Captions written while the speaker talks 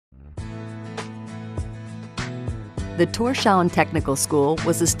The Tórshavn Technical School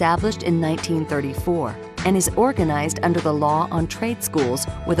was established in 1934 and is organized under the law on trade schools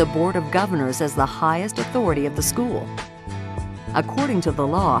with a board of governors as the highest authority of the school. According to the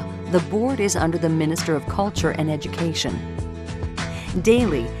law, the board is under the Minister of Culture and Education.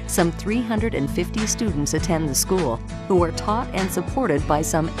 Daily, some 350 students attend the school, who are taught and supported by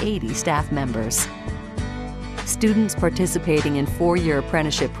some 80 staff members. Students participating in four-year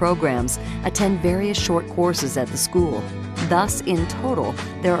apprenticeship programs attend various short courses at the school. Thus, in total,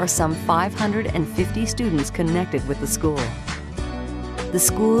 there are some 550 students connected with the school. The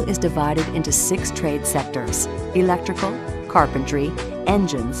school is divided into 6 trade sectors: electrical, carpentry,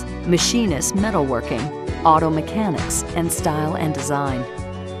 engines, machinist metalworking, auto mechanics, and style and design.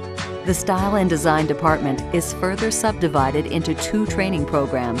 The Style and Design Department is further subdivided into 2 training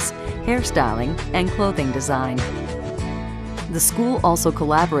programs: hairstyling and clothing design. The school also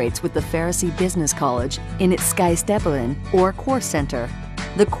collaborates with the Faroe Business College in its Skystepelen, or Course Center.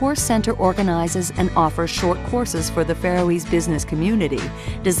 The Course Center organizes and offers short courses for the Faroese business community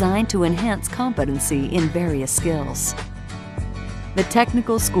designed to enhance competency in various skills. The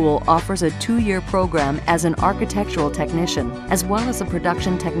technical school offers a 2-year program as an architectural technician as well as a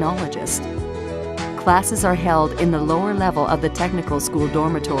production technologist. Classes are held in the lower level of the technical school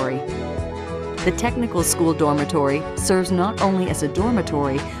dormitory. The technical school dormitory serves not only as a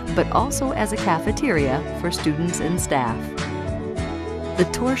dormitory but also as a cafeteria for students and staff. The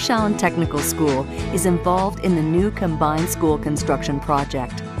Tórshavn Technical School is involved in the new combined school construction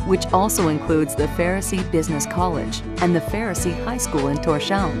project, which also includes the Faroe Business College and the Faroe High School in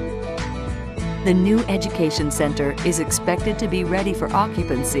Tórshavn. The new education center is expected to be ready for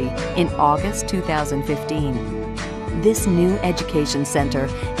occupancy in August 2015. This new education center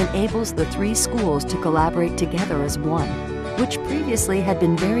enables the 3 schools to collaborate together as one, which previously had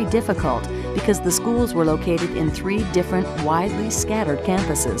been very difficult because the schools were located in 3 different, widely scattered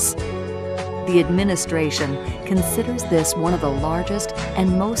campuses. The administration considers this one of the largest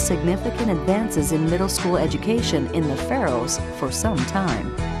and most significant advances in middle school education in the Faroes for some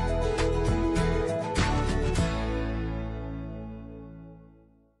time.